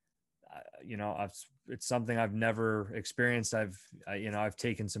 And it's something I've never experienced. I've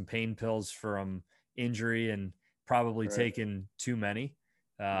taken some pain pills from injury and probably Right. taken too many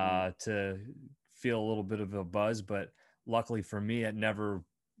Mm-hmm. to feel a little bit of a buzz, but luckily for me, it never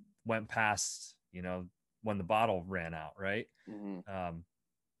went past, when the bottle ran out. Right. Mm-hmm.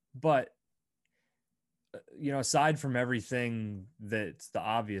 But aside from everything that's the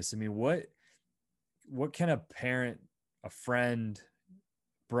obvious, I mean, what can a parent, a friend,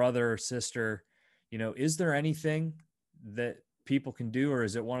 brother, sister, is there anything that people can do, or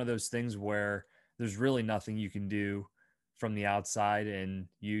is it one of those things where there's really nothing you can do from the outside and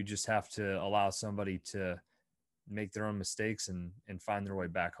you just have to allow somebody to make their own mistakes and find their way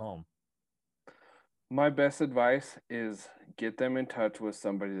back home? My best advice is get them in touch with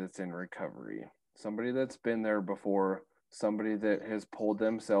somebody that's in recovery, somebody that's been there before, somebody that has pulled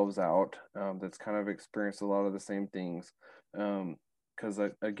themselves out, that's kind of experienced a lot of the same things. Because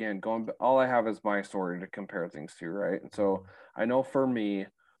again, all I have is my story to compare things to, right? And so I know for me,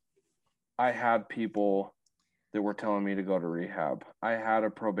 I had people that were telling me to go to rehab. I had a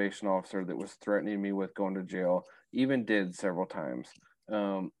probation officer that was threatening me with going to jail, even did several times.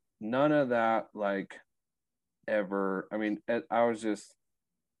 None of that, like, ever. I mean, I was just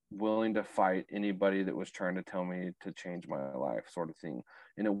willing to fight anybody that was trying to tell me to change my life, sort of thing.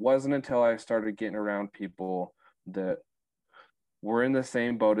 And it wasn't until I started getting around people that were in the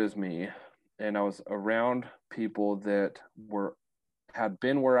same boat as me, and I was around people that had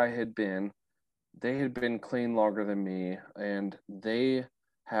been where I had been. They had been clean longer than me, and they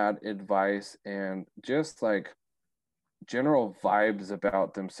had advice and just like general vibes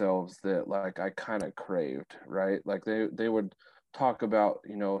about themselves that like I kind of craved, right? Like they would talk about,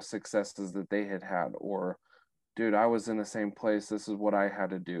 successes that they had had, or dude, I was in the same place. This is what I had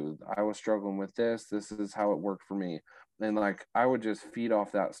to do. I was struggling with this. This is how it worked for me. And like I would just feed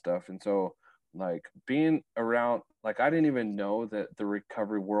off that stuff. And so like being around, like I didn't even know that the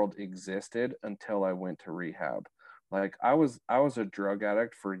recovery world existed until I went to rehab. Like I was a drug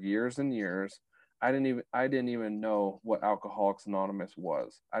addict for years and years. I didn't even know what Alcoholics Anonymous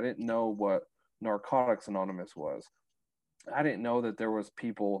was. I didn't know what Narcotics Anonymous was. I didn't know that there was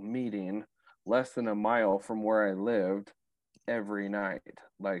people meeting less than a mile from where I lived every night.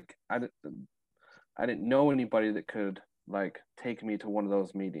 Like I didn't know anybody that could like take me to one of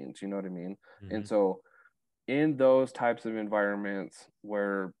those meetings, you know what I mean? Hmm. And so in those types of environments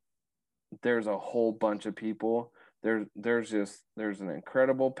where there's a whole bunch of people, there's an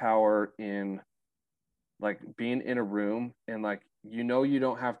incredible power in like being in a room and like you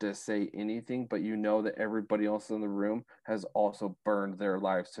don't have to say anything, but you know that everybody else in the room has also burned their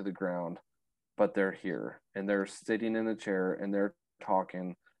lives to the ground, but they're here and they're sitting in the chair and they're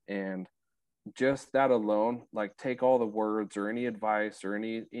talking. And just that alone, like take all the words or any advice or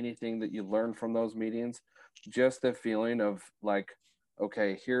anything that you learn from those meetings, just the feeling of like,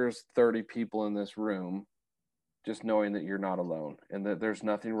 okay, here's 30 people in this room, just knowing that you're not alone and that there's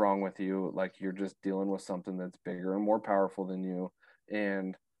nothing wrong with you. Like you're just dealing with something that's bigger and more powerful than you.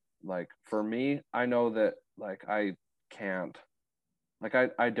 And like for me, I know that like I can't, like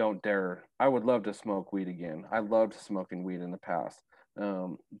I don't dare. I would love to smoke weed again. I loved smoking weed in the past.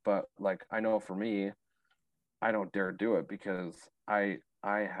 But like I know for me, I don't dare do it because I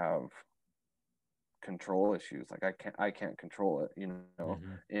have control issues. Like I can't control it.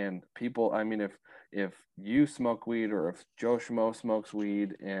 Hmm. And people, I mean, if you smoke weed or if Joe Schmo smokes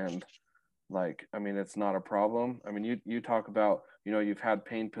weed and like, I mean, it's not a problem. I mean, you talk about, you've had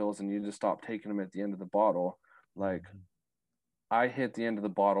pain pills and you just stop taking them at the end of the bottle. Like Hmm. I hit the end of the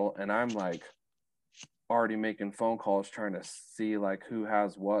bottle and I'm like already making phone calls trying to see like who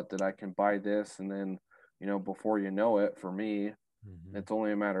has what that I can buy this. And then, before you know it, for me, Hmm. it's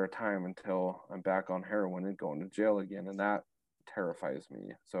only a matter of time until I'm back on heroin and going to jail again. And that terrifies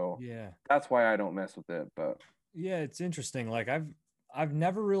me. So Yeah. that's why I don't mess with it. But Yeah, it's interesting. Like I've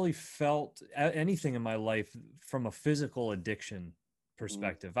never really felt anything in my life from a physical addiction mhm,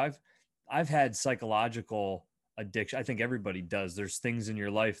 perspective. I've had psychological addiction. I think everybody does. There's things in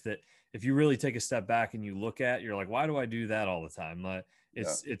your life that if you really take a step back and you look at, you're like, why do I do that all the time? yeah.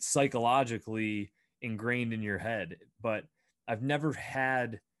 It's psychologically ingrained in your head. But I've never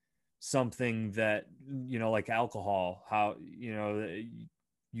had something that, like alcohol, how,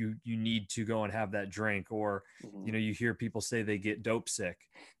 you need to go and have that drink, or Mhm, you hear people say they get dope sick.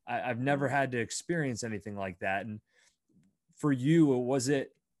 I've never mhm. had to experience anything like that. And for you, was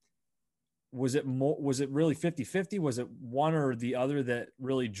it really 50-50? Was it one or the other that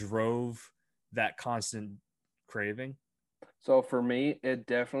really drove that constant craving? So for me, it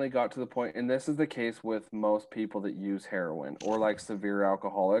definitely got to the point, and this is the case with most people that use heroin or like severe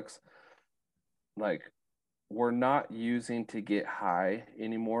alcoholics. Like we're not using to get high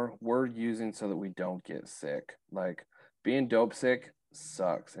anymore. We're using so that we don't get sick. Like being dope sick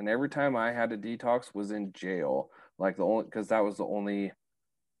sucks. And every time I had to detox was in jail. Like the only because that was the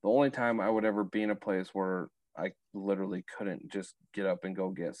only time I would ever be in a place where I literally couldn't just get up and go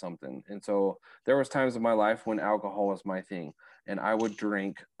get something. And so there was times in my life when alcohol was my thing and I would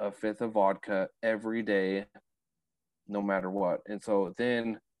drink a fifth of vodka every day no matter what. And so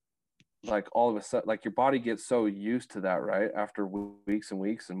then like all of a sudden like your body gets so used to that, right? After weeks and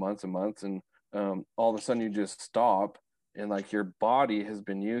weeks and months and all of a sudden you just stop and like your body has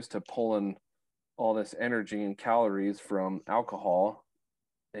been used to pulling all this energy and calories from alcohol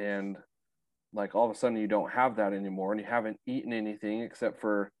and like all of a sudden you don't have that anymore and you haven't eaten anything except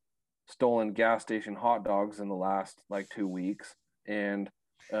for stolen gas station hot dogs in the last like 2 weeks and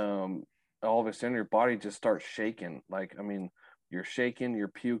um all of a sudden your body just starts shaking. Like I mean you're shaking, you're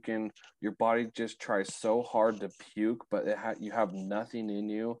puking, your body just tries so hard to puke but you have nothing in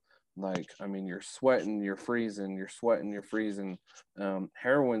you. Like I mean you're sweating, you're freezing, you're sweating, you're freezing.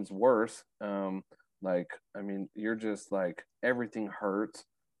 Heroin's worse. Like I mean you're just like everything hurts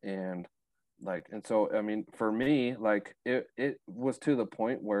and like and so I mean for me like it was to the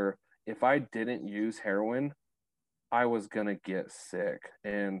point where if I didn't use heroin I was gonna get sick.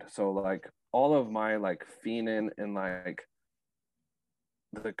 And so like all of my like fiending and like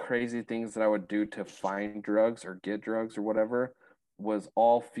the crazy things that I would do to find drugs or get drugs or whatever was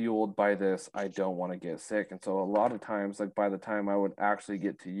all fueled by this. I don't want to get sick. And so a lot of times, like by the time I would actually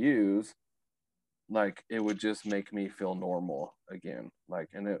get to use, like it would just make me feel normal again. Like,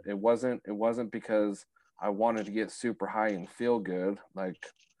 and it wasn't because I wanted to get super high and feel good. Like,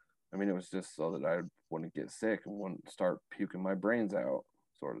 I mean, it was just so that I wouldn't get sick and wouldn't start puking my brains out,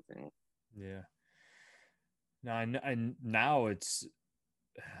 sort of thing. Yeah. Now it's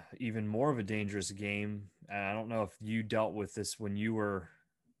even more of a dangerous game. And I don't know if you dealt with this when you were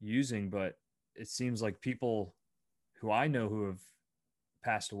using, but it seems like people who I know who have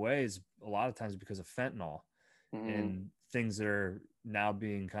passed away is a lot of times because of fentanyl Mm-hmm. and things that are now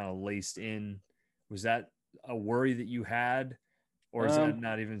being kind of laced in. Was that a worry that you had, or is that Um,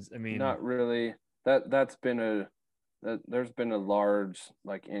 not even? I mean, Not really. That's been there's been a large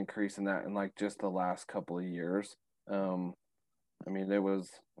like increase in that in like just the last couple of years. Um, I mean,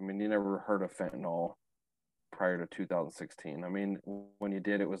 I mean, you never heard of fentanyl prior to 2016. I mean, when you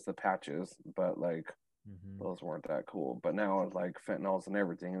did, it was the patches, but like mhm. those weren't that cool. But now, like fentanyl's and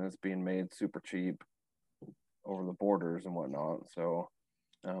everything, and it's being made super cheap over the borders and whatnot. So,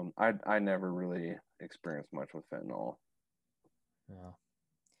 I never really experienced much with fentanyl, Yeah.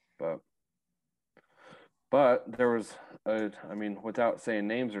 but there was I mean, without saying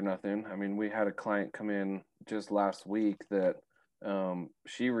names or nothing, I mean, we had a client come in just last week that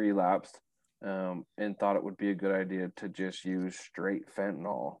she relapsed and thought it would be a good idea to just use straight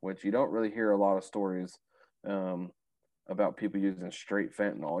fentanyl, which you don't really hear a lot of stories um, about people using straight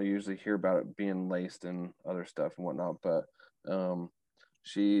fentanyl. You usually hear about it being laced in other stuff and whatnot, but um,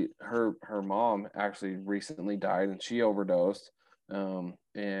 her mom actually recently died and she overdosed,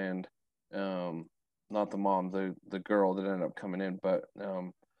 and um, not the mom, the girl that ended up coming in, but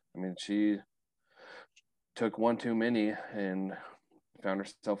I mean, she took one too many and found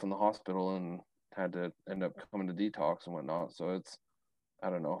herself in the hospital and had to end up coming to detox and whatnot. So it's, I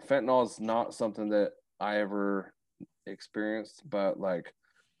don't know. Fentanyl is not something that I ever experienced, but like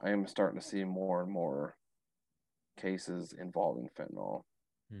I am starting to see more and more cases involving fentanyl.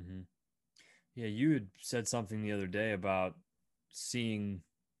 Hmm. Yeah, you had said something the other day about seeing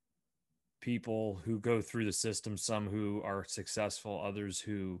people who go through the system, some who are successful, others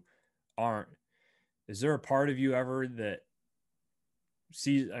who aren't. Is there a part of you ever that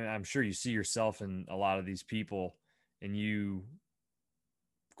sees, I mean, I'm sure you see yourself in a lot of these people and you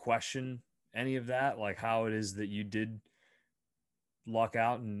question any of that, like how it is that you did luck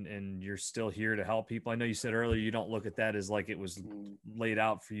out and you're still here to help people? I know you said earlier you don't look at that as like it was laid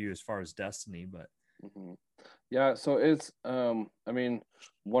out for you as far as destiny, but Mm-hmm. Yeah, so it's I mean,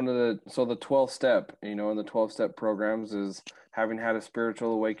 one of the so the 12 step, you know, in the 12 step programs is having had a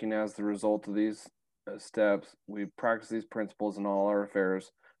spiritual awakening as the result of these steps. We practice these principles in all our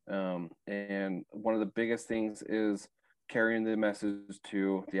affairs. And one of the biggest things is carrying the message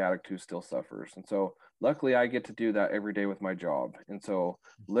to the addict who still suffers. And so luckily I get to do that every day with my job. And so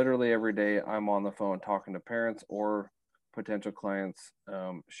literally every day I'm on the phone talking to parents or potential clients,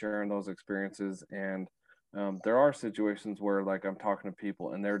 sharing those experiences. And there are situations where like I'm talking to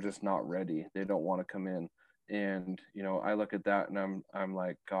people and they're just not ready. They don't want to come in. And, you know, I look at that and I'm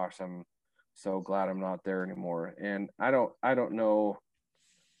like, gosh, I'm so glad I'm not there anymore. And I don't know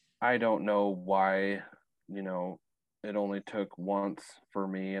why, you know, it only took once for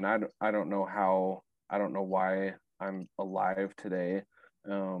me. And I don't know how, I don't know why I'm alive today.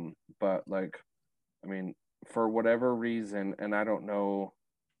 But like, I mean, for whatever reason, and I don't know,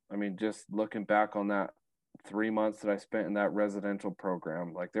 I mean, just looking back on that 3 months that I spent in that residential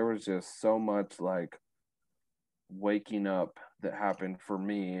program, like there was just so much like waking up that happened for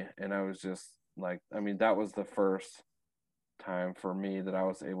me. And I was just like, I mean, that was the first time for me that I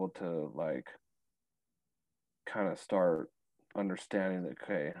was able to like kind of start understanding that,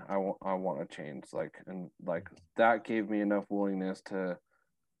 okay, I want to change. Like, and like that gave me enough willingness to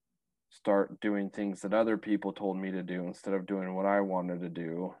start doing things that other people told me to do instead of doing what I wanted to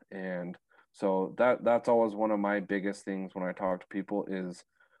do. And so that's always one of my biggest things when I talk to people is,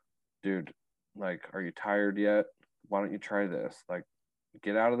 dude, like, are you tired yet? Why don't you try this? Like,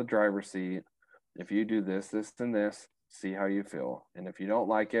 get out of the driver's seat. If you do this, this, and this, see how you feel. And if you don't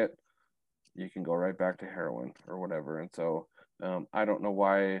like it, you can go right back to heroin or whatever. And so I don't know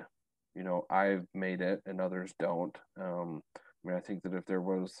why, you know, I've made it and others don't. I mean, I think that if there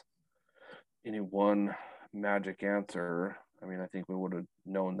was any one magic answer, I mean, I think we would have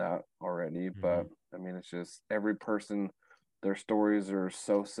known that already. mm-hmm. But I mean, it's just every person, their stories are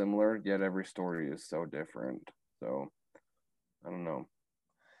so similar, yet every story is so different. So I don't know.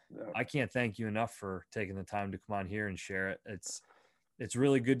 Yeah. I can't thank you enough for taking the time to come on here and share it. It's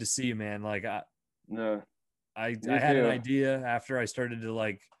really good to see you, man. Like No, I you had an too. idea after I started to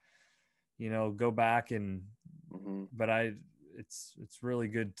like, go back and, Hmm. but it's really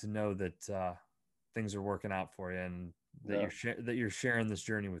good to know that things are working out for you and that Yeah, you're sharing this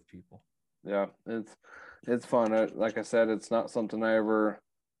journey with people. yeah, it's fun. Like I said, it's not something I ever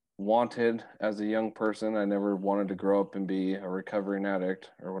wanted as a young person. I never wanted to grow up and be a recovering addict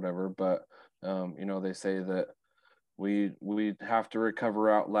or whatever. But they say that we have to recover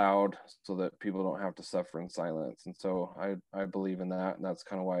out loud so that people don't have to suffer in silence. And so I believe in that, and that's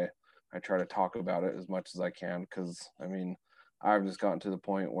kind of why I try to talk about it as much as I can. Because I mean, I've just gotten to the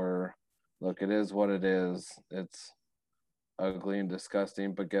point where, look, it is what it is. It's ugly and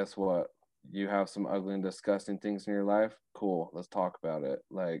disgusting, but guess what? You have some ugly and disgusting things in your life. Cool, let's talk about it.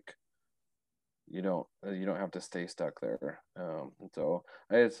 Like, you don't have to stay stuck there. And so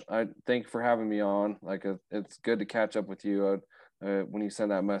I thank you for having me on. Like, it's good to catch up with you. When you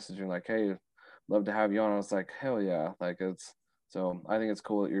send that message, you're like, hey, love to have you on. I was like, hell yeah. Like, it's so I think it's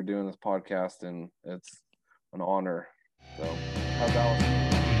cool that you're doing this podcast, and it's an honor. So how's Allison?